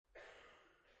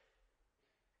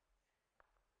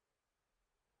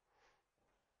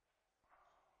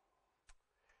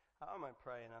might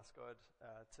pray and ask God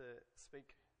to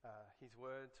speak his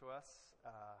word to us,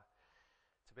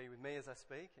 to be with me as I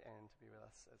speak and to be with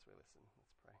us as we listen.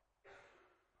 Let's pray.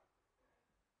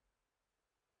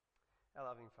 Our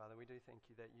loving Father, we do thank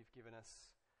you that you've given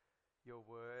us your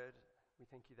word. We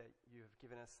thank you that you have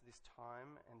given us this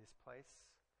time and this place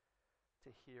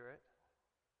to hear it.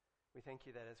 We thank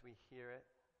you that as we hear it,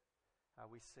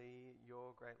 we see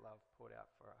your great love poured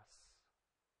out for us.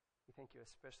 We thank you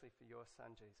especially for your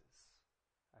Son, Jesus,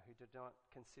 who did not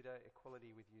consider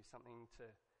equality with you something to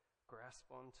grasp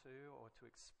onto or to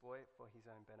exploit for his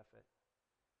own benefit,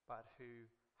 but who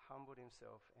humbled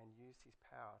himself and used his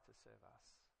power to serve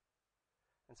us.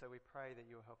 And so we pray that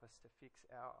you will help us to fix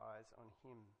our eyes on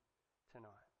him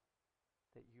tonight,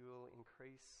 that you will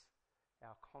increase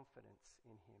our confidence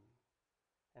in him,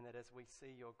 and that as we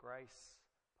see your grace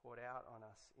poured out on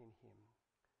us in him,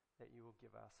 that you will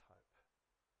give us hope.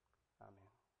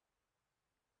 Amen.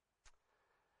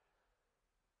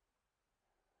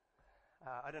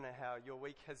 I don't know how your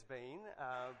week has been,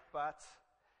 but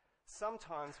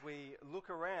sometimes we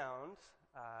look around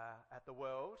at the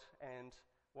world and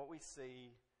what we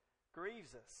see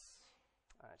grieves us.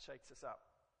 It shakes us up.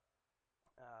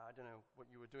 I don't know what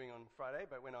you were doing on Friday,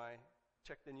 but when I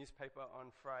checked the newspaper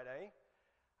on Friday,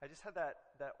 I just had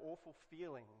that awful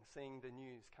feeling seeing the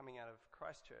news coming out of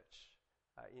Christchurch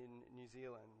in New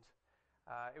Zealand.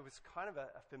 It was kind of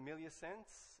a familiar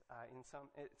sense.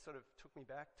 It sort of took me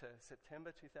back to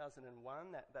September 2001.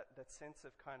 That sense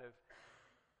of kind of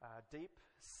deep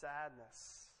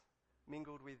sadness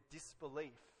mingled with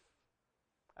disbelief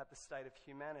at the state of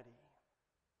humanity.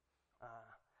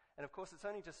 And of course, it's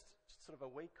only just sort of a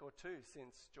week or two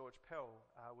since George Pell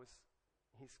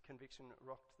his conviction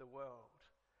rocked the world.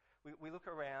 We look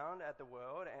around at the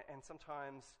world, and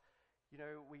sometimes, you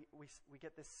know, we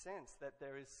get this sense that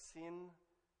there is sin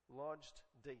lodged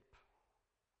deep.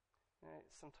 You know,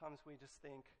 sometimes we just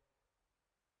think,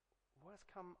 what has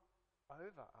come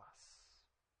over us?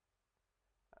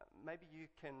 Maybe you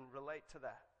can relate to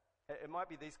that. It might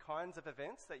be these kinds of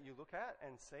events that you look at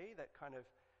and see that kind of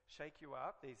shake you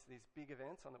up, these big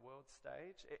events on the world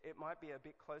stage. It might be a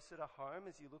bit closer to home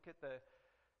as you look at the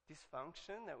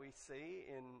dysfunction that we see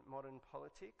in modern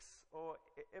politics, or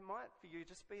it might for you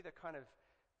just be the kind of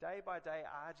day-by-day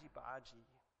argy-bargy,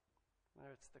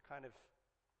 whether it's the kind of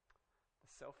the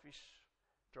selfish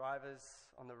drivers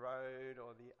on the road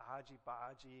or the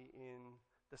argy-bargy in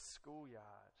the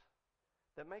schoolyard,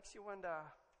 that makes you wonder,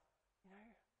 you know,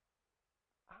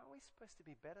 aren't we supposed to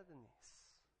be better than this?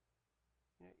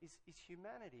 You know, is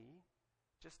humanity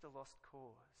just a lost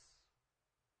cause?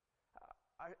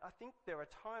 I think there are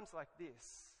times like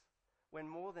this when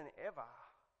more than ever,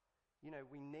 you know,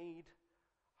 we need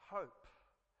hope.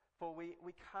 For we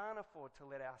can't afford to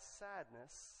let our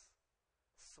sadness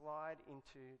slide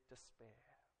into despair.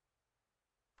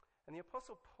 And the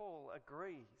Apostle Paul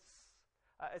agrees.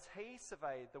 As he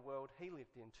surveyed the world he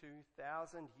lived in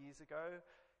 2,000 years ago,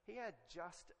 he had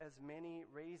just as many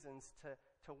reasons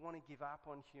to want to give up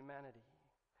on humanity.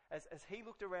 As he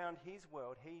looked around his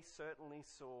world, he certainly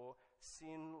saw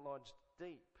sin lodged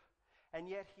deep. And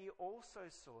yet he also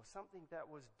saw something that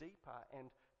was deeper and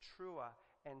truer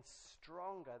and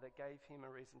stronger that gave him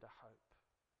a reason to hope.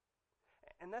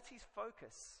 And that's his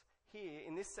focus here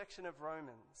in this section of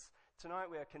Romans.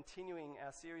 Tonight we are continuing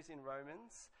our series in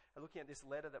Romans, looking at this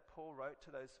letter that Paul wrote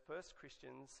to those first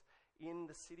Christians in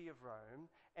the city of Rome.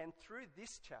 And through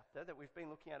this chapter that we've been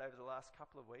looking at over the last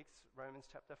couple of weeks, Romans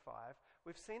chapter 5,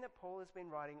 we've seen that Paul has been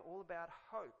writing all about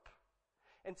hope.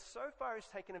 And so far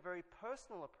he's taken a very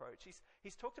personal approach.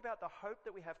 He's talked about the hope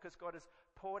that we have because God has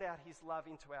poured out his love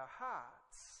into our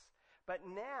hearts. But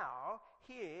now,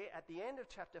 here at the end of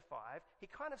chapter 5, he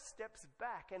kind of steps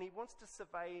back and he wants to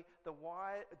survey the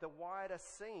wider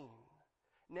scene.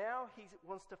 Now he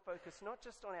wants to focus not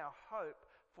just on our hope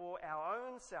for our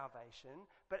own salvation,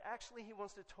 but actually he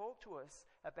wants to talk to us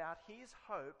about his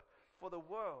hope for the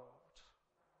world.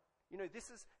 You know, this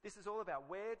is all about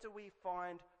where do we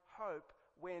find hope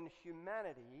when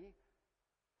humanity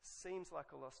seems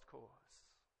like a lost cause?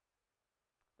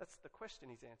 That's the question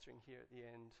he's answering here at the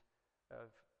end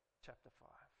of chapter 5.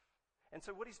 And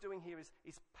so what he's doing here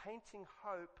is painting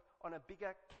hope on a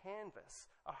bigger canvas,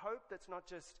 a hope that's not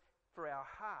just for our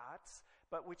hearts,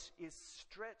 but which is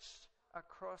stretched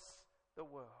across the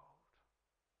world.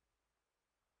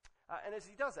 And as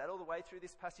he does that all the way through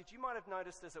this passage, you might have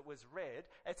noticed as it was read,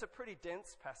 it's a pretty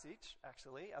dense passage,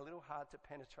 actually, a little hard to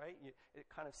penetrate. It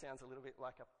kind of sounds a little bit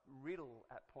like a riddle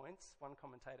at points. One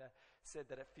commentator said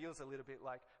that it feels a little bit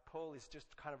like Paul is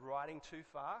just kind of writing too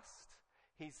fast.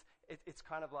 It's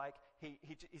kind of like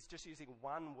he's just using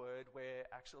one word where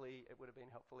actually it would have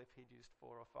been helpful if he'd used 4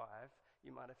 or 5.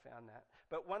 You might have found that.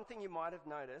 But one thing you might have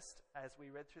noticed as we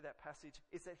read through that passage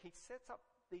is that he sets up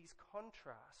these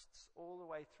contrasts all the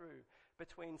way through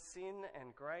between sin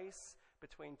and grace,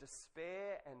 between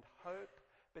despair and hope,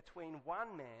 between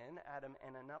one man, Adam,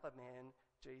 and another man,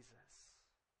 Jesus.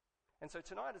 And so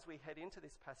tonight, as we head into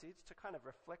this passage, to kind of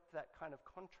reflect that kind of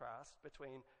contrast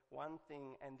between one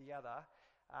thing and the other,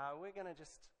 we're going to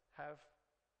just have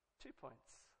 2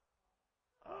 points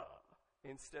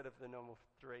instead of the normal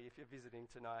 3. If you're visiting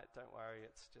tonight, don't worry,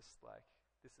 it's just like,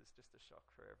 this is just a shock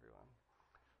for everyone.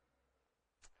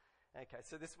 Okay,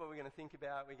 so this is what we're going to think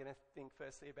about. We're going to think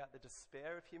firstly about the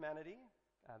despair of humanity.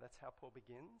 That's how Paul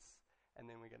begins. And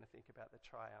then we're going to think about the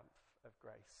triumph of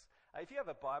grace. If you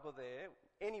have a Bible there,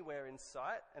 anywhere in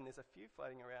sight, and there's a few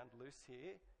floating around loose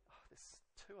here. Oh, there's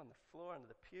 2 on the floor under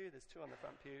the pew. There's 2 on the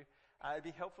front pew. It'd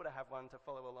be helpful to have one to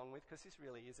follow along with, because this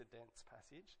really is a dense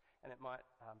passage, and it might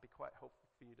be quite helpful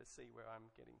for you to see where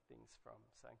I'm getting things from.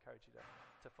 So I encourage you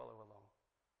to follow along.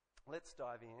 Let's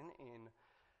dive in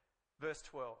verse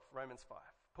 12, Romans 5.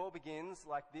 Paul begins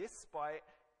like this by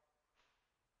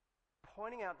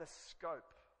pointing out the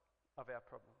scope of our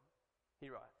problem. He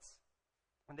writes,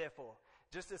 "And therefore,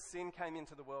 just as sin came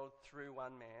into the world through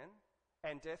one man,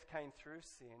 and death came through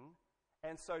sin,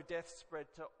 and so death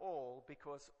spread to all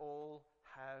because all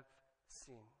have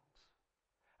sinned."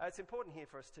 It's important here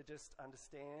for us to just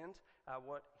understand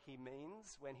what he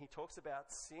means when he talks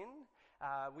about sin.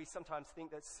 We sometimes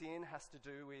think that sin has to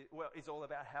do with, is all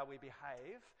about how we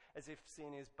behave, as if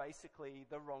sin is basically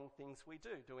the wrong things we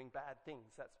do, doing bad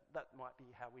things. That might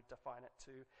be how we define it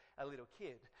to a little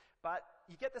kid. But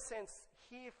you get the sense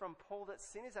here from Paul that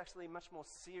sin is actually much more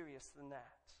serious than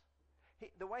that.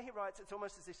 The way he writes, it's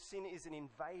almost as if sin is an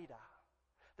invader.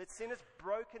 That sin has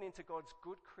broken into God's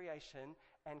good creation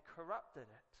and corrupted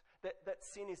it. That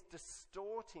sin is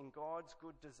distorting God's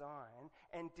good design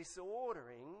and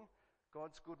disordering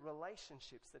God's good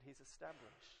relationships that he's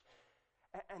established.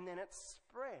 And then it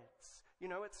spreads.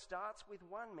 It starts with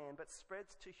one man, but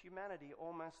spreads to humanity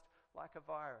almost like a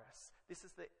virus. This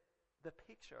is the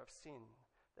picture of sin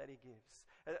that he gives.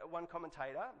 One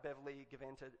commentator, Beverly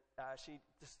Gaventa, she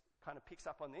just kind of picks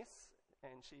up on this,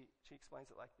 and she explains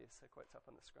it like this. Her quote's up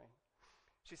on the screen.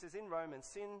 She says, in Romans,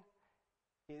 sin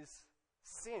is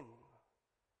sin,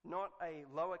 not a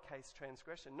lowercase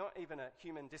transgression, not even a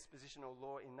human dispositional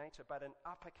law in nature, but an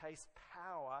uppercase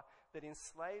power that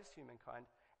enslaves humankind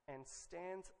and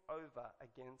stands over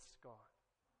against God.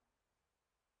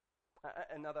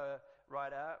 Another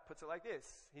writer puts it like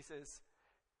this. He says,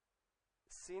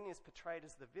 sin is portrayed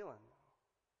as the villain,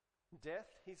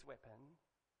 death his weapon,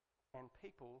 and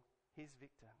people his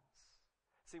victims.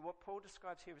 See, what Paul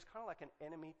describes here is kind of like an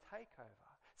enemy takeover.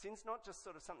 Sin's not just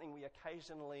sort of something we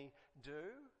occasionally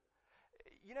do.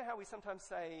 You know how we sometimes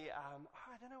say,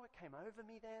 I don't know what came over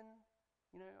me then.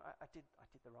 I did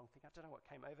the wrong thing. I don't know what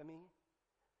came over me.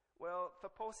 Well, for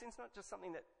Paul, sin's not just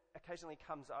something that occasionally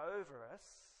comes over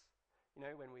us,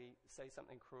 when we say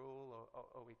something cruel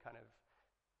or we kind of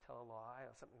tell a lie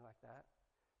or something like that.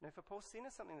 No, for Paul, sin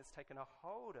is something that's taken a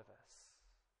hold of us.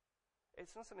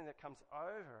 It's not something that comes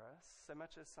over us so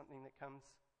much as something that comes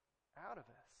out of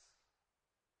us.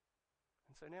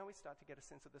 And so now we start to get a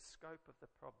sense of the scope of the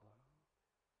problem.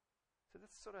 So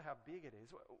that's sort of how big it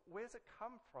is. Where's it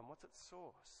come from? What's its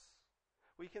source?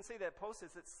 Well, you can see that Paul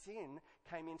says that sin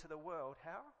came into the world.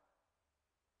 How?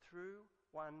 Through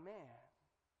one man.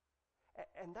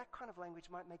 And that kind of language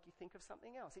might make you think of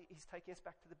something else. He's taking us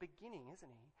back to the beginning, isn't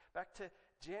he? Back to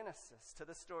Genesis, to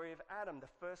the story of Adam,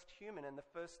 the first human and the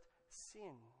first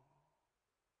sin.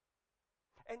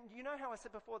 And you know how I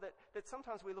said before that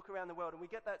sometimes we look around the world and we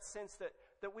get that sense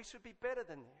that we should be better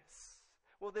than this.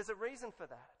 Well, there's a reason for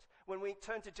that. When we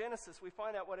turn to Genesis, we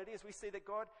find out what it is. We see that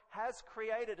God has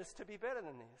created us to be better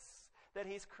than this. That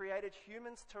he's created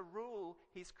humans to rule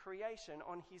his creation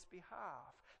on his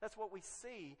behalf. That's what we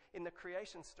see in the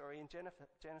creation story in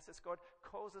Genesis. God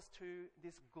calls us to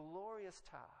this glorious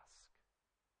task.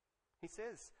 He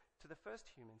says to the first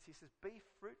humans, he says, be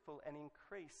fruitful and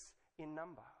increase in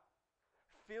number.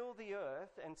 Fill the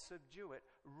earth and subdue it.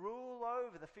 Rule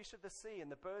over the fish of the sea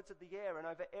and the birds of the air and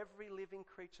over every living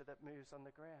creature that moves on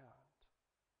the ground.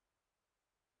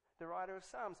 The writer of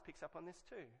Psalms picks up on this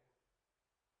too.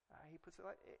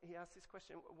 He asks this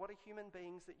question, what are human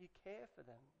beings that you care for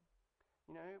them?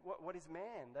 What is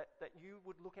man that you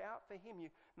would look out for him? You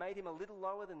made him a little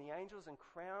lower than the angels and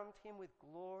crowned him with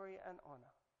glory and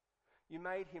honor. You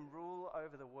made him rule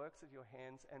over the works of your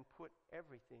hands and put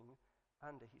everything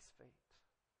under his feet.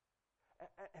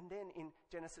 And then in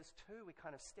Genesis 2, we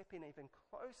kind of step in even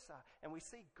closer and we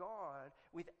see God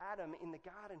with Adam in the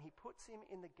garden. He puts him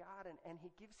in the garden and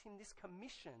he gives him this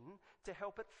commission to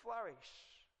help it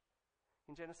flourish.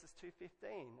 In Genesis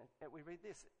 2:15, we read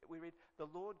this. We read, the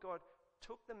Lord God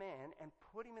took the man and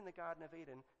put him in the Garden of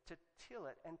Eden to till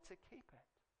it and to keep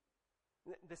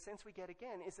it. The sense we get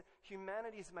again is that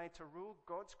humanity is made to rule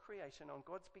God's creation on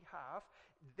God's behalf,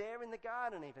 there in the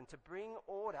garden even, to bring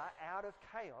order out of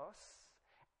chaos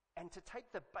and to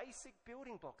take the basic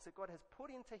building blocks that God has put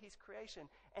into his creation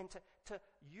and to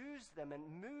use them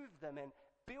and move them and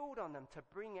build on them to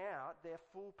bring out their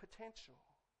full potential.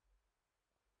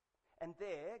 And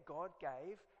there, God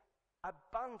gave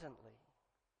abundantly.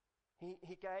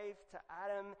 He gave to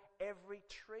Adam every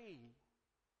tree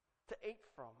to eat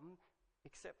from,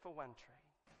 except for one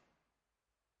tree.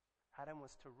 Adam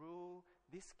was to rule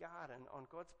this garden on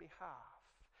God's behalf.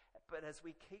 But as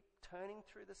we keep turning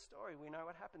through the story, we know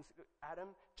what happens.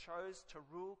 Adam chose to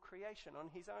rule creation on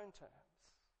his own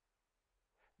terms.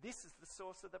 This is the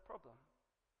source of the problem.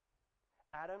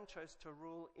 Adam chose to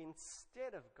rule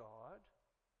instead of God,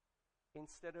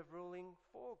 instead of ruling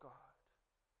for God.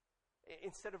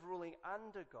 Instead of ruling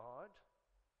under God,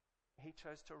 he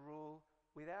chose to rule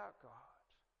without God.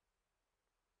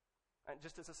 And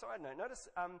just as a side note, notice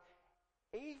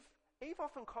Eve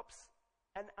often cops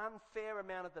an unfair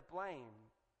amount of the blame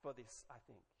for this, I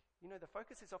think. You know, the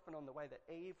focus is often on the way that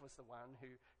Eve was the one who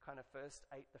kind of first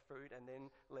ate the fruit and then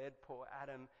led poor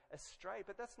Adam astray,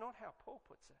 but that's not how Paul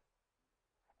puts it.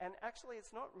 And actually,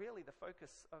 it's not really the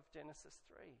focus of Genesis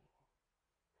 3.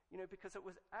 You know, because it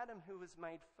was Adam who was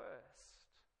made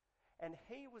first, and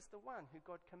he was the one who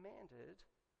God commanded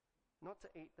not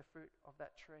to eat the fruit of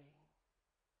that tree.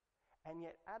 And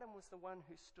yet Adam was the one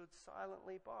who stood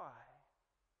silently by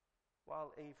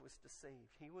while Eve was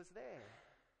deceived. He was there,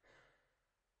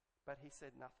 but he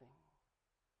said nothing.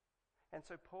 And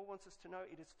so Paul wants us to know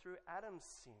it is through Adam's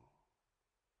sin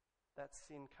that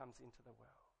sin comes into the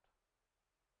world.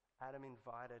 Adam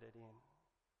invited it in.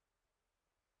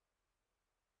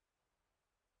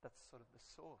 That's sort of the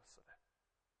source of it.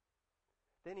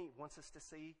 Then he wants us to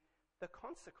see the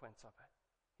consequence of it.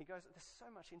 He goes, there's so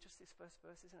much in just this first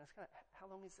verse, isn't it? How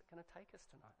long is it going to take us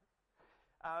tonight?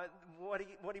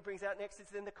 What he brings out next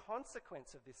is then the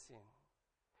consequence of this sin.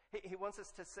 He wants us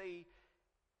to see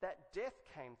that death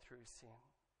came through sin.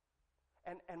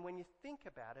 And when you think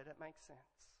about it, it makes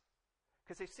sense.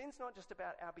 Because if sin's not just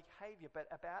about our behavior, but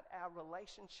about our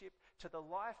relationship to the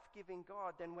life-giving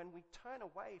God, then when we turn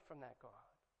away from that God,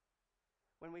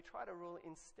 when we try to rule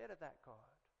instead of that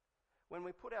God, when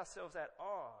we put ourselves at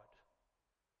odds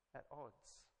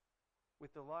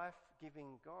with the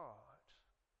life-giving God,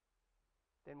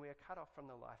 then we are cut off from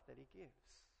the life that he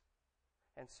gives.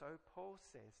 And so Paul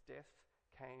says death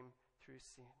came through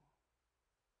sin.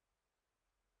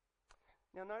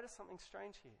 Now notice something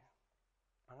strange here.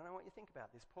 I don't know what you think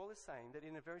about this. Paul is saying that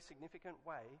in a very significant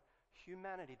way,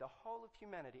 humanity, the whole of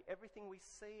humanity, everything we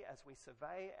see as we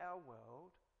survey our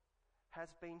world, has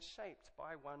been shaped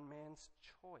by one man's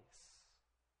choice.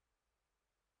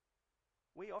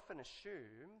 We often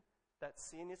assume that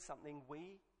sin is something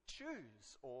we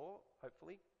choose or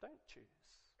hopefully don't choose.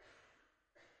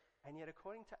 And yet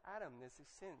according to Adam, there's this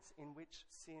sense in which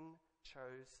sin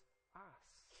chose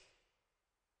us.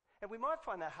 And we might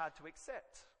find that hard to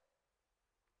accept.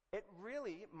 It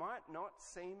really might not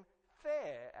seem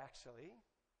fair, actually.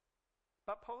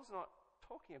 But Paul's not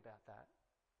talking about that.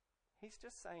 He's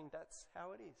just saying that's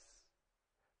how it is.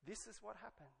 This is what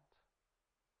happened.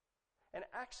 And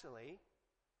actually,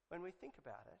 when we think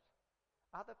about it,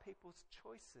 other people's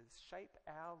choices shape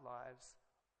our lives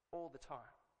all the time.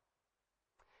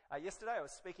 Yesterday I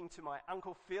was speaking to my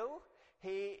Uncle Phil.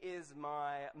 He is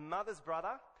my mother's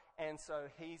brother, and so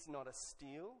he's not a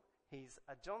Steele, he's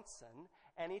a Johnson,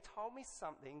 and he told me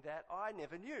something that I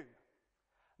never knew.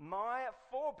 My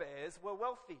forebears were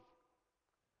wealthy,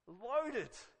 loaded.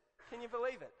 Can you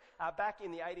believe it? Back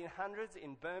in the 1800s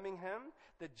in Birmingham,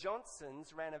 the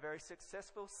Johnsons ran a very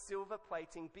successful silver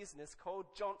plating business called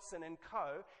Johnson &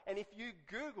 Co. And if you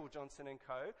Google Johnson &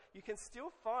 Co., you can still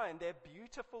find their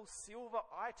beautiful silver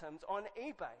items on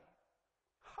eBay.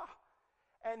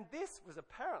 And this was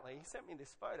apparently, he sent me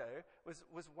this photo,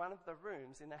 was one of the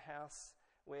rooms in the house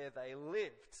where they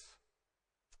lived.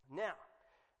 Now,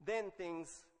 then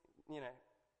things,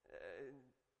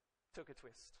 took a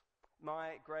twist.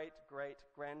 My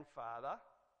great-great-grandfather,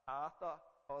 Arthur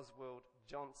Oswald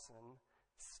Johnson,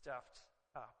 stuffed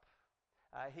up.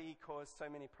 He caused so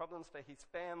many problems for his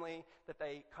family that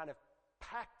they kind of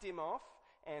packed him off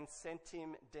and sent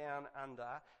him down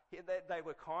under. They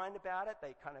were kind about it.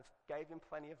 They kind of gave him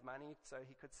plenty of money so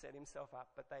he could set himself up,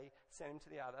 but they sent him to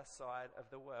the other side of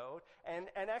the world. And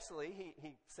actually,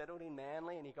 he settled in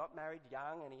Manly, and he got married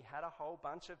young, and he had a whole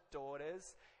bunch of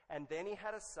daughters, and then he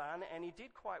had a son, and he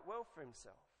did quite well for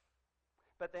himself.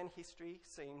 But then history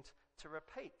seemed to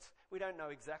repeat. We don't know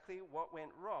exactly what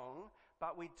went wrong,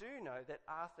 but we do know that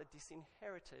Arthur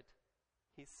disinherited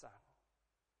his son,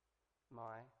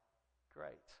 my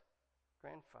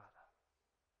great-grandfather.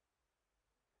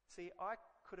 See, I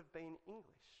could have been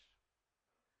English,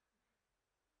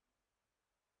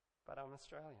 but I'm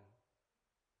Australian.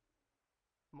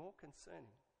 More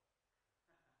concerning,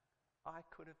 I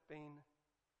could have been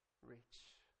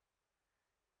rich,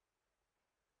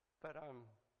 but I'm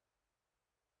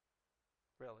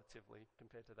relatively,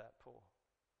 compared to that, poor.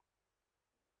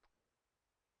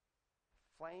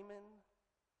 Flamen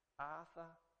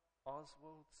Arthur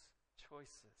Oswald's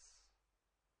choices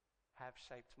have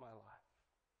shaped my life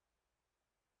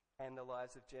and the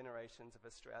lives of generations of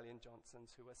Australian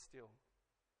Johnsons who are still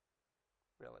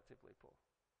relatively poor.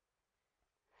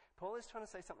 Paul is trying to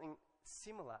say something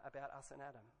similar about us and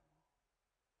Adam.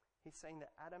 He's saying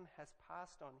that Adam has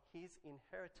passed on his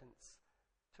inheritance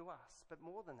to us, but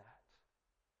more than that,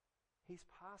 he's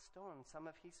passed on some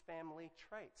of his family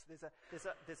traits.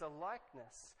 There's a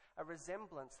likeness, a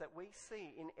resemblance that we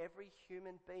see in every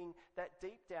human being, that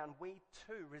deep down we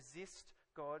too resist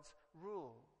God's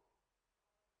rule.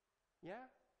 Yeah?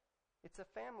 It's a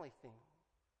family thing.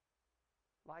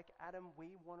 Like Adam, we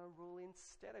want to rule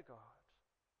instead of God,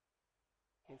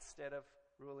 instead of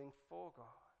ruling for God.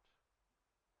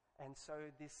 And so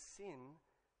this sin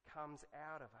comes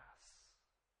out of us.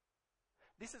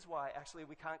 This is why, actually,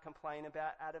 we can't complain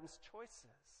about Adam's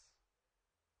choices,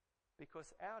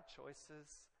 because our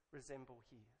choices resemble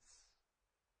his.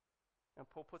 And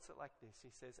Paul puts it like this. He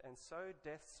says, and so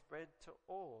death spread to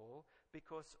all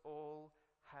because all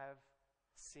have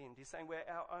sinned. He's saying we're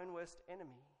our own worst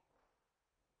enemy.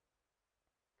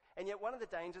 And yet one of the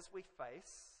dangers we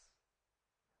face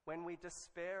when we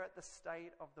despair at the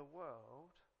state of the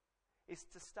world is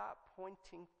to start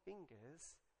pointing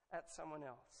fingers at someone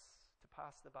else, to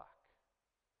pass the buck,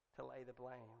 to lay the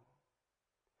blame,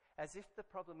 as if the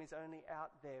problem is only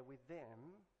out there with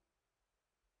them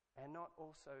and not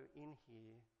also in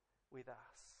here with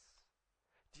us.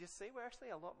 Do you see? We're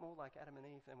actually a lot more like Adam and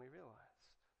Eve than we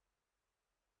realized.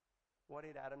 What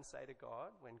did Adam say to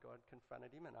God when God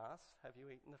confronted him and asked, have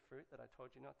you eaten the fruit that I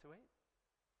told you not to eat?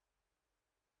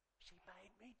 She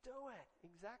made me do it.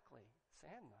 Exactly.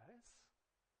 Sam knows.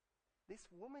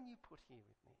 This woman you put here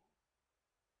with me.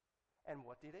 And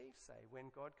what did Eve say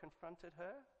when God confronted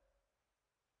her?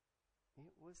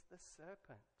 It was the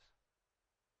serpent.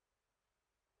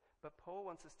 But Paul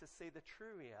wants us to see the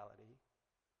true reality.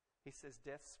 He says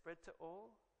death spread to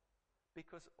all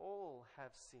because all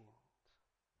have sinned.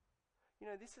 You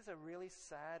know, this is a really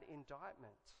sad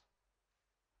indictment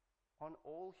on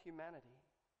all humanity.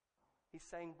 He's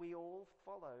saying we all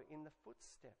follow in the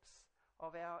footsteps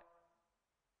of our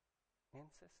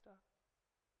ancestor.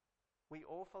 We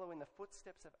all follow in the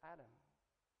footsteps of Adam.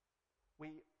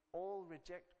 We all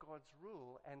reject God's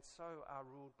rule and so are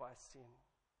ruled by sin.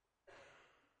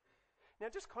 Now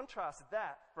just contrast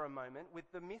that for a moment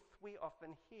with the myth we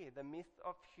often hear, the myth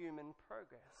of human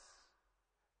progress,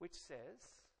 which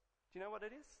says, do you know what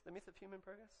it is, the myth of human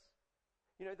progress?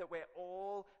 You know, that we're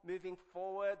all moving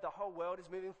forward, the whole world is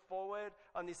moving forward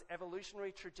on this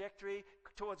evolutionary trajectory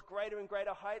towards greater and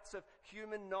greater heights of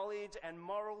human knowledge and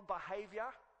moral behavior.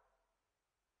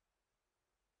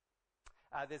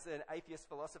 There's an atheist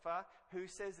philosopher who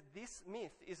says this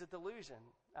myth is a delusion.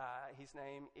 His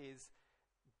name is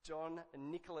John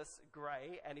Nicholas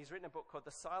Gray, and he's written a book called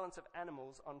The Silence of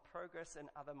Animals on Progress and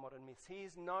Other Modern Myths. He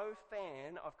is no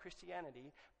fan of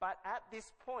Christianity, but at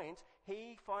this point,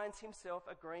 he finds himself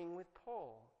agreeing with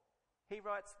Paul. He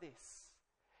writes this.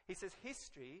 He says,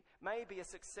 history may be a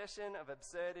succession of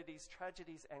absurdities,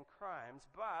 tragedies, and crimes,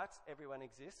 but everyone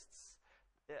insists,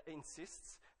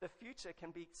 the future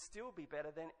can still be better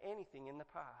than anything in the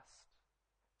past.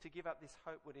 To give up this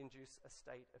hope would induce a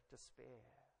state of despair.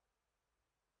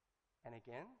 And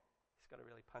again, he's got a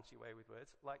really punchy way with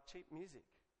words, like cheap music.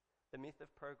 The myth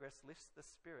of progress lifts the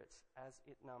spirits as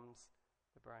it numbs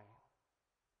the brain.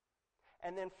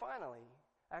 And then finally,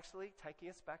 actually taking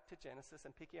us back to Genesis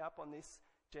and picking up on this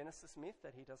Genesis myth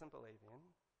that he doesn't believe in,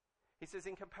 he says,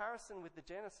 in comparison with the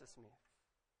Genesis myth,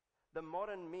 the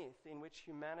modern myth in which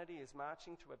humanity is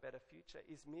marching to a better future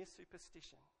is mere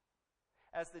superstition.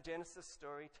 As the Genesis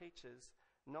story teaches,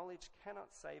 knowledge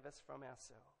cannot save us from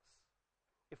ourselves.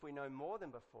 If we know more than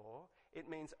before, It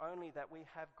means only that we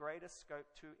have greater scope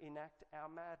to enact our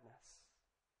madness.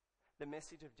 The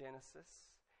message of Genesis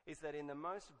is that in the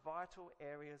most vital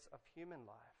areas of human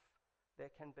life, there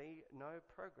can be no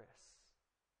progress,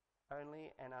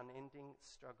 only an unending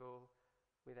struggle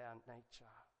with our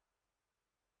nature.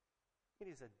 It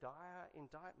is a dire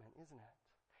indictment, isn't it?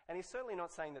 And he's certainly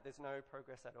not saying that there's no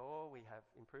progress at all. We have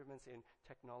improvements in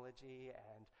technology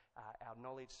and our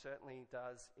knowledge certainly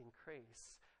does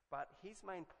increase. But his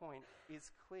main point is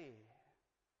clear.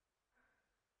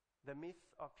 The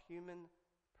myth of human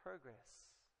progress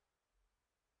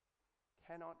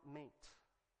cannot meet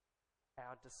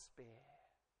our despair.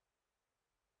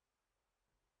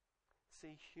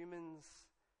 See, humans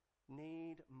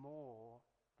need more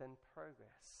than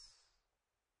progress.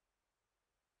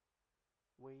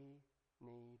 We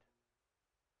need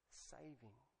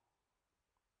saving.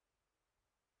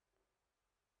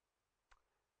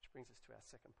 Which brings us to our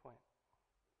second point.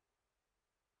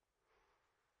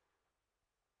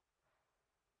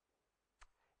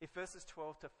 If verses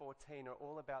 12 to 14 are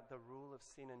all about the rule of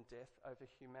sin and death over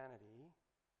humanity,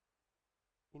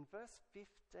 in verse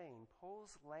 15,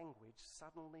 Paul's language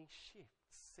suddenly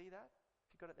shifts. See that?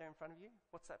 Have you got it there in front of you?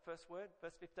 What's that first word?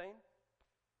 Verse 15?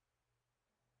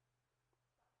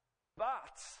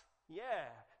 But, yeah,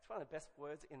 it's one of the best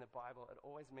words in the Bible. It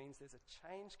always means there's a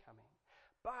change coming.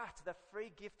 But the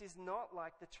free gift is not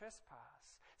like the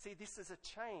trespass. See, this is a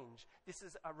change. This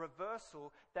is a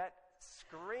reversal that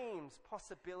screams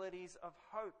possibilities of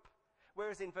hope.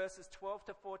 Whereas in verses 12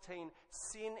 to 14,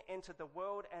 sin entered the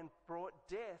world and brought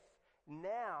death.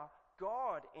 Now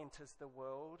God enters the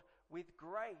world with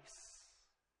grace.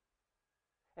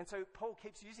 And so Paul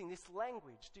keeps using this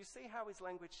language. Do you see how his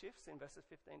language shifts in verses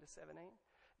 15 to 17?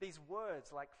 These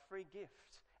words like free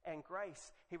gift and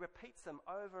grace, he repeats them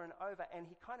over and over, and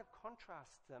he kind of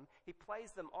contrasts them. He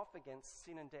plays them off against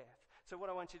sin and death. So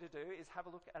what I want you to do is have a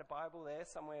look at a Bible there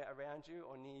somewhere around you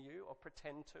or near you, or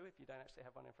pretend to if you don't actually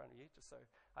have one in front of you, just so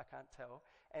I can't tell,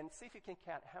 and see if you can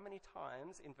count how many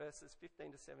times in verses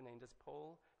 15 to 17 does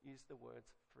Paul use the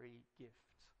words free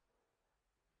gift.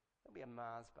 There'll be a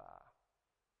Mars bar,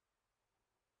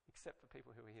 except for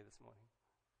people who are here this morning.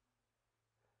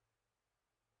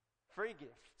 Free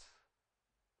gift.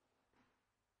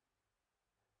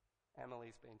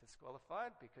 Emily's been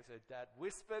disqualified because her dad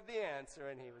whispered the answer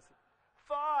and he was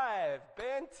 5.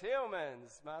 Ben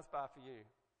Tillmans. Mars bar for you.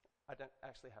 I don't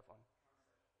actually have one.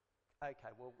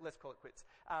 Okay, well, let's call it quits.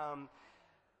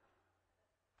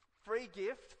 Free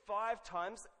gift 5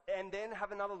 times, and then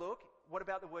have another look. What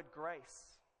about the word grace?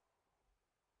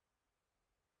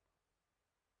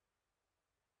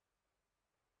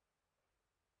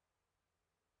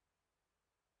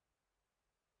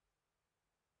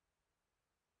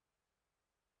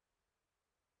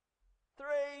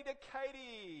 Three to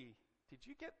Katie. Did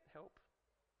you get help?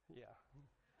 Yeah.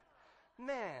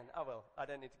 Man. Oh, well, I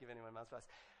don't need to give anyone Mars bars.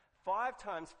 5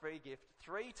 times free gift,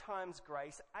 3 times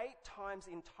grace, 8 times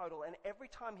in total. And every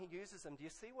time he uses them, do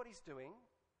you see what he's doing?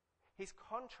 He's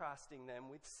contrasting them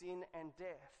with sin and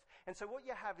death. And so what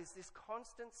you have is this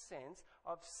constant sense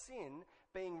of sin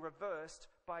being reversed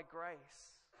by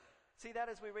grace. See that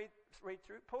as we read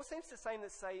through? Paul seems to say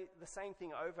the same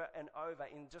thing over and over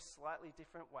in just slightly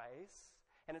different ways.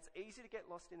 And it's easy to get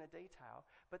lost in the detail.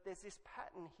 But there's this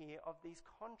pattern here of these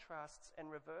contrasts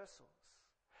and reversals.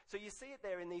 So you see it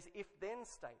there in these if-then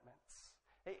statements.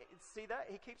 See that?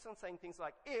 He keeps on saying things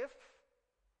like, if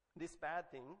this bad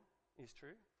thing is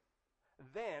true,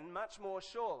 then much more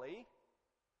surely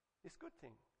this good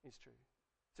thing is true.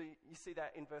 So you see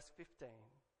that in verse 15.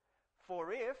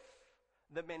 For if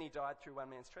the many died through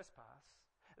one man's trespass,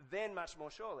 then much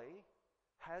more surely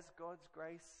has God's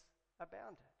grace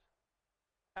abounded.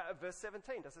 Verse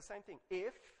 17 does the same thing.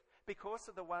 If, because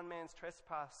of the one man's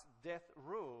trespass, death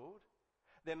ruled,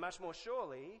 then much more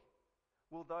surely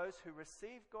will those who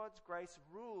receive God's grace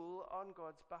rule on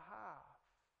God's behalf.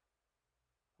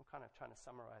 I'm kind of trying to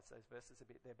summarize those verses a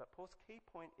bit there, but Paul's key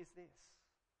point is this.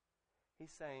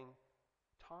 He's saying,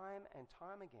 time and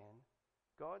time again,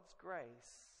 God's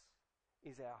grace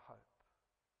is our hope,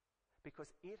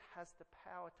 because it has the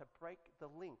power to break the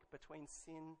link between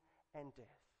sin and death.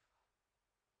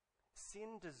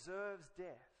 Sin deserves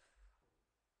death,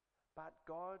 but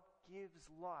God gives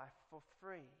life for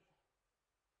free.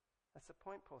 That's the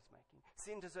point Paul's making.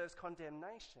 Sin deserves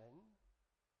condemnation,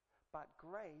 but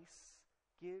grace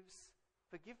gives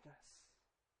forgiveness.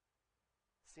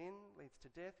 Sin leads to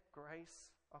death,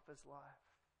 grace offers life.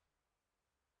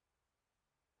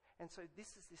 And so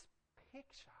this is this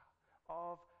picture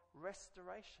of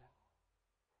restoration.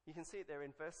 You can see it there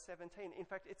in verse 17. In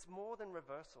fact, it's more than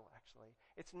reversal, actually.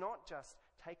 It's not just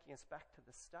taking us back to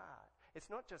the start. It's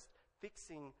not just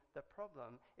fixing the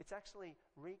problem. It's actually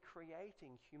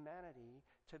recreating humanity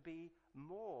to be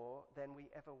more than we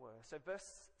ever were. So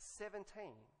verse 17,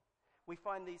 we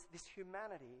find this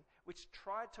humanity which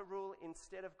tried to rule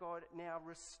instead of God, now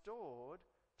restored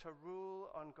to rule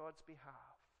on God's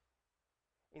behalf.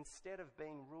 Instead of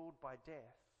being ruled by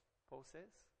death, Paul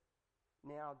says,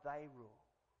 now they rule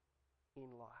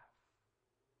in life.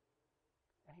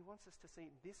 And he wants us to see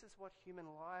this is what human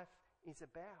life is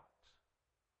about.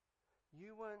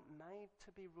 You weren't made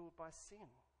to be ruled by sin.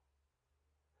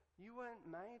 You weren't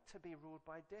made to be ruled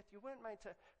by death. You weren't made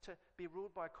to be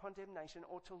ruled by condemnation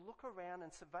or to look around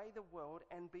and survey the world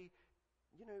and be,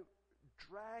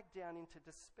 dragged down into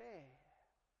despair.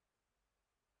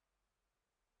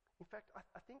 In fact,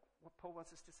 I think what Paul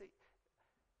wants us to see,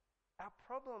 our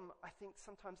problem, I think,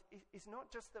 sometimes is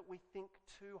not just that we think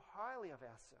too highly of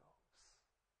ourselves.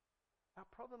 Our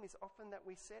problem is often that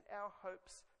we set our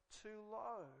hopes too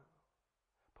low.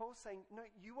 Paul's saying, no,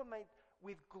 you were made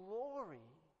with glory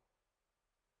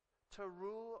to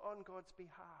rule on God's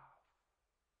behalf.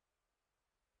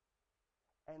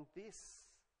 And this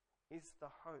is the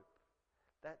hope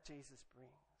that Jesus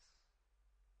brings.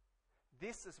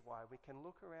 This is why we can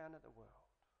look around at the world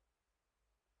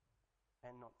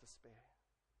and not despair.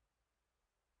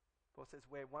 Paul says,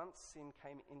 where once sin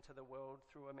came into the world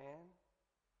through a man,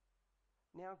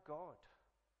 now God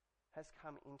has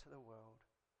come into the world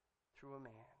through a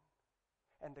man.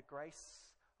 And the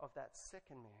grace of that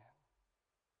second man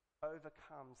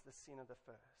overcomes the sin of the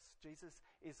first. Jesus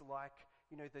is like,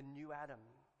 the new Adam,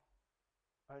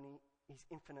 only he's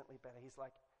infinitely better. He's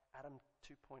like Adam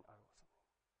 2.0 or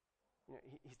something.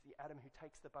 He's the Adam who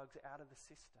takes the bugs out of the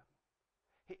system.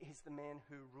 He's the man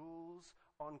who rules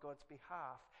on God's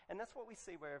behalf. And that's what we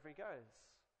see wherever he goes.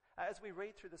 As we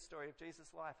read through the story of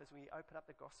Jesus' life, as we open up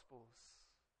the Gospels,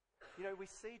 we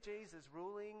see Jesus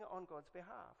ruling on God's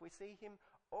behalf. We see him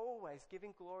always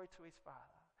giving glory to his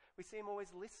Father. We see him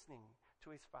always listening to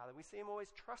his Father. We see him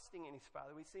always trusting in his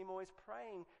Father. We see him always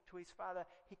praying to his Father.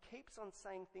 He keeps on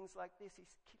saying things like this. He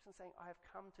keeps on saying, I have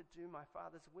come to do my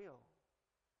Father's will.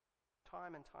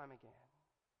 Time and time again.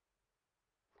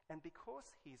 And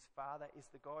because his Father is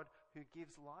the God who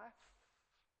gives life,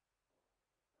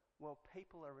 well,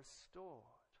 people are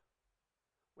restored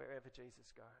wherever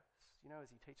Jesus goes.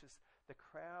 As he teaches the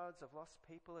crowds of lost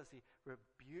people, as he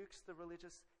rebukes the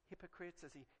religious hypocrites,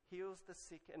 as he heals the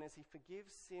sick, and as he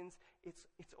forgives sins,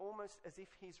 it's almost as if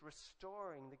he's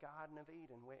restoring the Garden of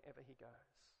Eden wherever he goes.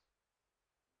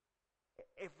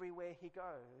 Everywhere he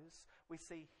goes, we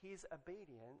see his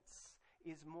obedience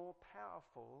is more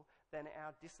powerful than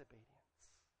our disobedience.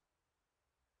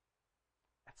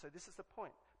 And so this is the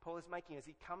point Paul is making as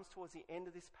he comes towards the end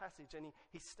of this passage, and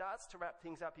he starts to wrap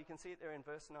things up. You can see it there in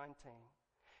verse 19.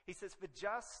 He says, for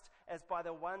just as by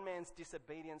the one man's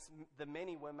disobedience the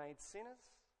many were made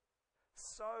sinners,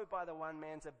 so by the one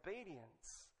man's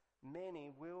obedience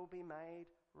many will be made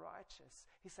righteous.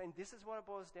 He's saying this is what it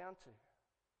boils down to.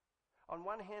 On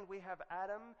one hand, we have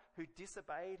Adam who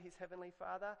disobeyed his heavenly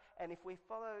Father, and if we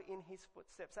follow in his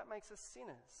footsteps, that makes us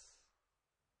sinners.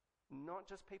 Not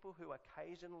just people who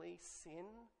occasionally sin,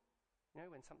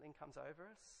 when something comes over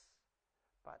us,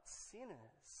 but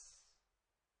sinners.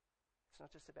 It's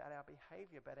not just about our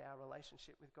behavior, but our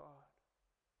relationship with God.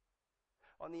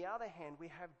 On the other hand, we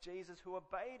have Jesus who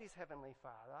obeyed his heavenly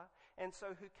Father, and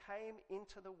so who came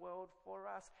into the world for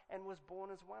us and was born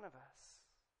as one of us.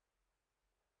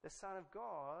 The Son of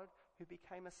God who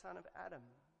became a son of Adam.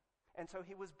 And so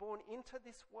he was born into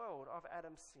this world of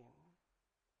Adam's sin.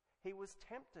 He was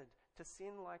tempted to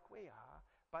sin like we are,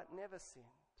 but never sinned.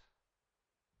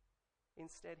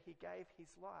 Instead, he gave his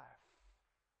life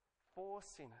for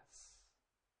sinners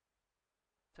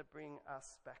to bring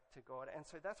us back to God. And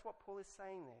so that's what Paul is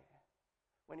saying there.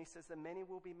 When he says the many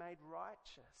will be made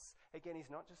righteous. Again,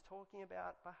 he's not just talking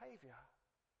about behavior.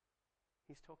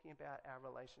 He's talking about our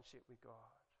relationship with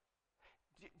God.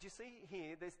 Do you see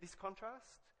here, there's this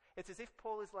contrast? It's as if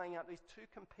Paul is laying out these two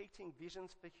competing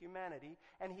visions for humanity,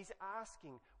 and he's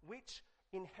asking, which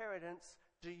inheritance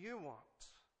do you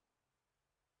want?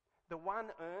 The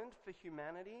one earned for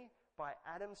humanity by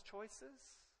Adam's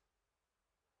choices,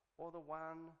 or the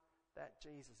one that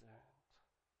Jesus earned?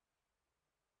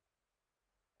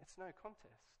 It's no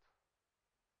contest.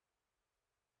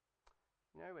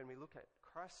 When we look at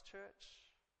Christchurch,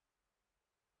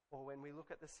 or when we look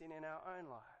at the sin in our own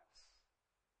lives,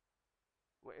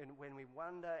 When we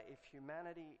wonder if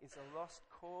humanity is a lost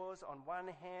cause, on one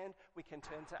hand, we can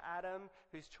turn to Adam,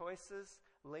 whose choices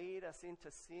lead us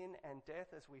into sin and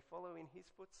death as we follow in his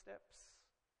footsteps,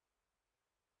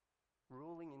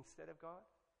 ruling instead of God.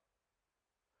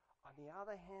 On the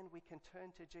other hand, we can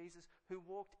turn to Jesus, who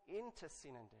walked into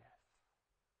sin and death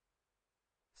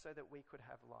so that we could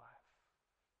have life.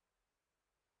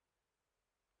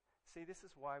 See, this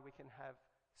is why we can have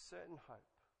certain hope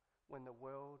when the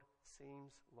world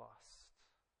seems lost.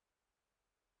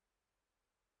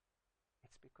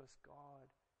 It's because God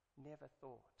never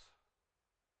thought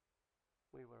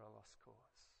we were a lost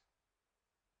cause.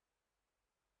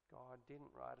 God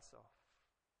didn't write us off.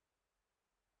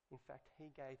 In fact,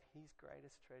 he gave his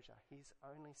greatest treasure, his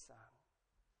only Son.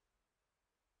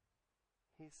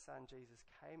 His Son, Jesus,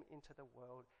 came into the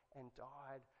world and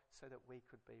died so that we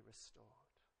could be restored.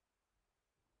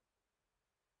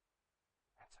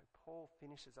 And so Paul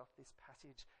finishes off this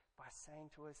passage by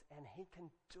saying to us, and he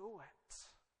can do it.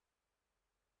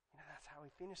 You know, that's how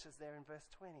he finishes there in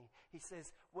verse 20. He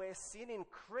says, where sin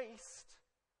increased,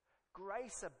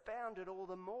 grace abounded all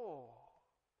the more.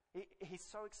 He's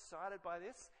so excited by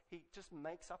this, he just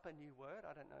makes up a new word.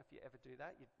 I don't know if you ever do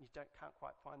that. You can't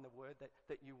quite find the word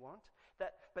that you want.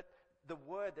 But the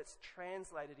word that's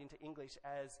translated into English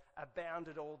as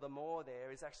abounded all the more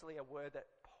there is actually a word that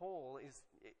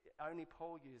only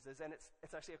Paul uses. And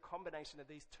it's actually a combination of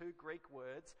these two Greek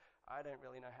words. I don't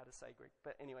really know how to say Greek.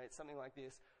 But anyway, it's something like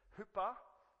this. Hupa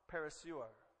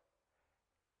perissuo.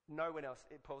 No one else.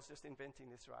 Paul's just inventing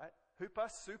this, right?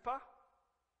 Hupa, super.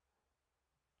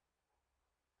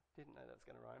 Didn't know that was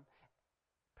going to rhyme.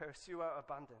 Perissuo,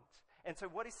 abundant. And so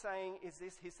what he's saying is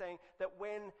this. He's saying that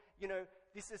when,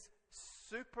 this is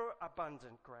super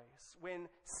abundant grace. When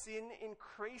sin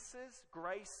increases,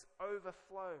 grace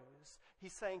overflows.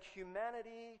 He's saying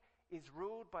humanity is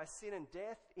ruled by sin and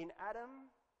death in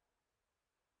Adam,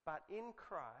 but in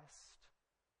Christ,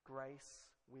 grace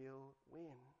will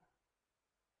win.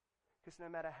 Because no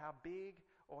matter how big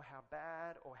or how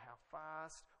bad or how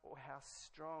fast or how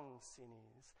strong sin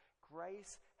is,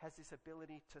 grace has this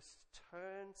ability to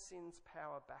turn sin's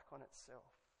power back on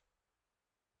itself.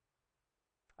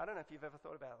 I don't know if you've ever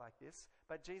thought about it like this,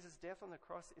 but Jesus' death on the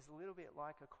cross is a little bit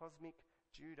like a cosmic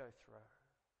judo throw.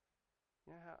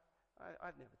 You know how,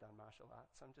 I've never done martial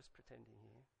arts, so I'm just pretending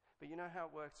here. But you know how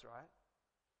it works, right?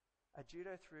 A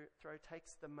judo throw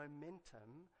takes the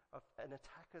momentum of an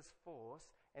attacker's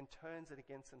force and turns it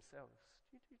against themselves.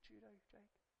 Do you do judo,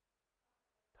 Jake?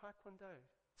 Taekwondo?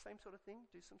 Same sort of thing?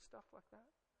 Do some stuff like that?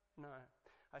 No.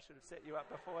 I should have set you up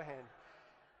beforehand.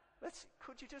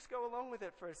 Could you just go along with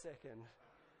it for a second?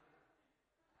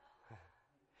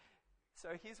 So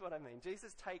here's what I mean.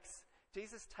 Jesus takes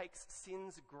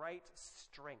sin's great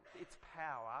strength, its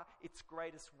power, its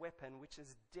greatest weapon, which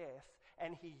is death,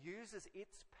 and he uses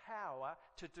its power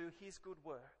to do his good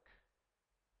work.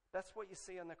 That's what you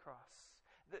see on the cross.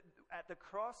 At the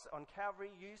cross on Calvary,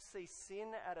 you see sin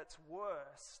at its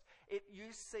worst.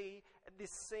 You see this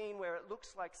scene where it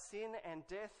looks like sin and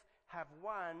death have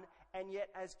won, and yet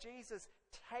as Jesus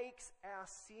takes our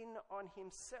sin on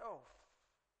himself,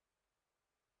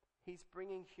 he's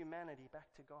bringing humanity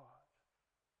back to God.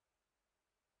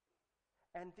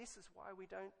 And this is why we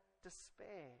don't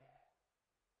despair.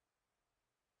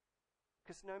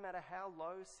 Because no matter how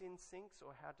low sin sinks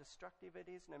or how destructive it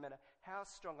is, no matter how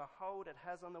strong a hold it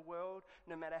has on the world,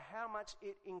 no matter how much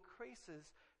it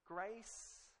increases,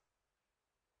 grace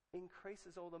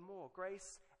increases all the more.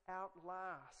 Grace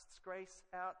outlasts, grace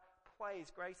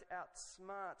outplays, grace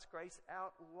outsmarts, grace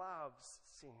outloves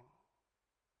sin.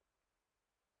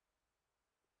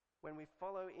 When we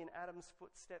follow in Adam's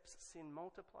footsteps, sin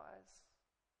multiplies.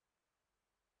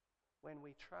 When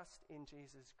we trust in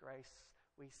Jesus' grace,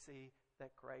 we see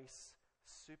that grace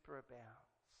superabounds.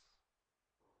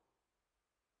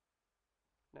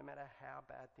 No matter how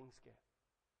bad things get,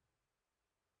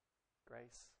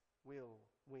 grace will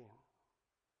win.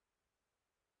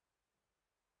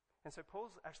 And so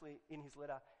Paul's actually, in his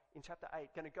letter in chapter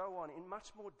 8, going to go on in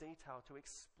much more detail to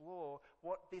explore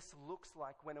what this looks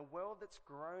like when a world that's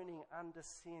groaning under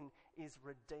sin is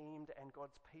redeemed and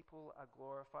God's people are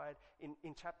glorified.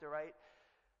 In chapter 8,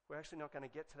 we're actually not going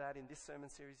to get to that in this sermon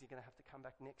series. You're going to have to come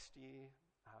back next year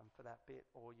for that bit,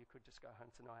 or you could just go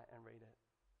home tonight and read it.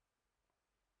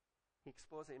 He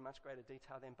explores it in much greater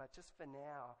detail then, but just for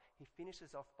now, he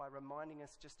finishes off by reminding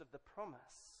us just of the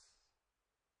promise.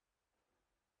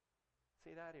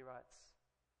 See that? He writes,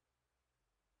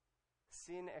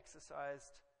 sin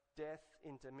exercised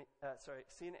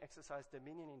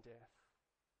dominion in death.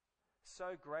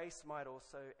 So grace might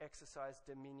also exercise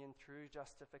dominion through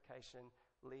justification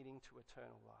leading to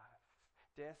eternal life.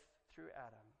 Death through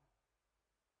Adam,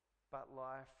 but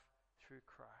life through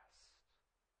Christ.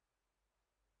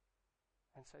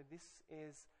 And so this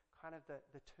is kind of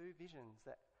the two visions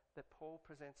that Paul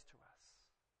presents to us.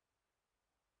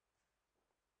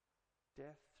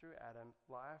 Death through Adam,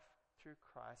 life through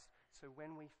Christ. So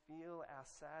when we feel our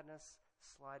sadness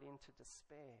slide into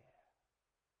despair,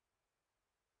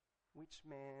 which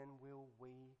man will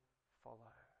we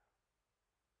follow?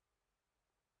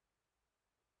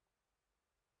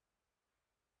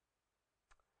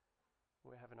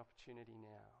 We have an opportunity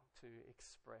now to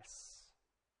express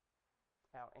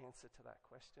our answer to that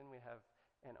question. We have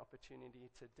an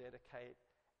opportunity to dedicate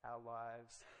our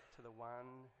lives to the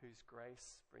one whose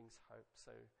grace brings hope.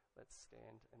 So let's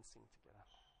stand and sing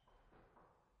together.